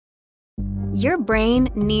Your brain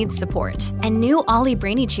needs support, and new Ollie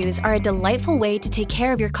Brainy Chews are a delightful way to take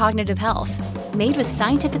care of your cognitive health. Made with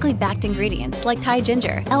scientifically backed ingredients like Thai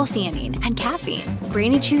ginger, L-theanine, and caffeine,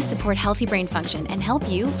 Brainy Chews support healthy brain function and help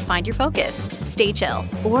you find your focus, stay chill,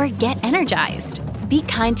 or get energized. Be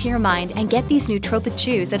kind to your mind and get these nootropic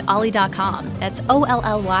chews at ollie.com. That's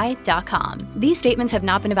OLLY.com. These statements have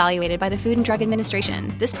not been evaluated by the Food and Drug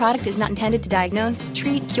Administration. This product is not intended to diagnose,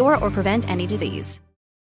 treat, cure, or prevent any disease.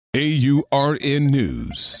 AURN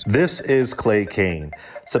News. This is Clay Kane.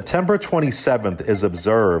 September 27th is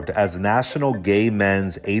observed as National Gay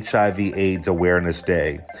Men's HIV/AIDS Awareness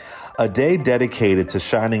Day, a day dedicated to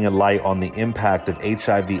shining a light on the impact of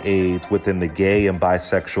HIV/AIDS within the gay and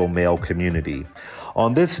bisexual male community.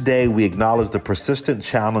 On this day, we acknowledge the persistent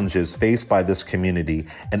challenges faced by this community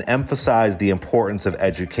and emphasize the importance of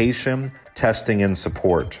education, testing, and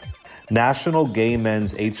support. National Gay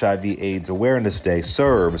Men's HIV/AIDS Awareness Day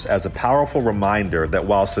serves as a powerful reminder that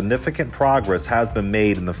while significant progress has been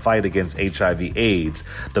made in the fight against HIV/AIDS,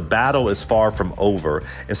 the battle is far from over,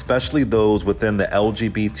 especially those within the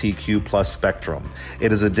LGBTQ+ spectrum.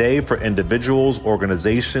 It is a day for individuals,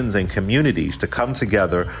 organizations, and communities to come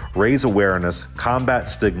together, raise awareness, combat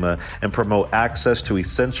stigma, and promote access to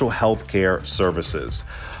essential healthcare services.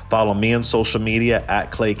 Follow me on social media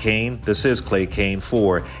at Clay Kane. This is Clay Kane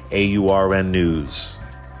for AURN News.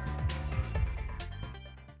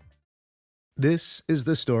 This is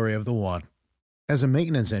the story of the one. As a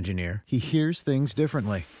maintenance engineer, he hears things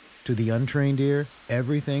differently. To the untrained ear,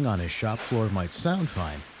 everything on his shop floor might sound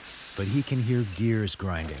fine, but he can hear gears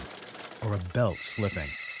grinding or a belt slipping.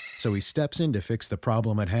 So he steps in to fix the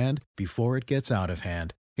problem at hand before it gets out of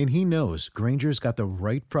hand. And he knows Grainger's got the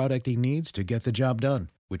right product he needs to get the job done,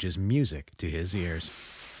 which is music to his ears.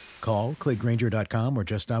 Call, click Grainger.com, or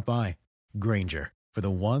just stop by. Grainger, for the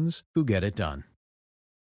ones who get it done.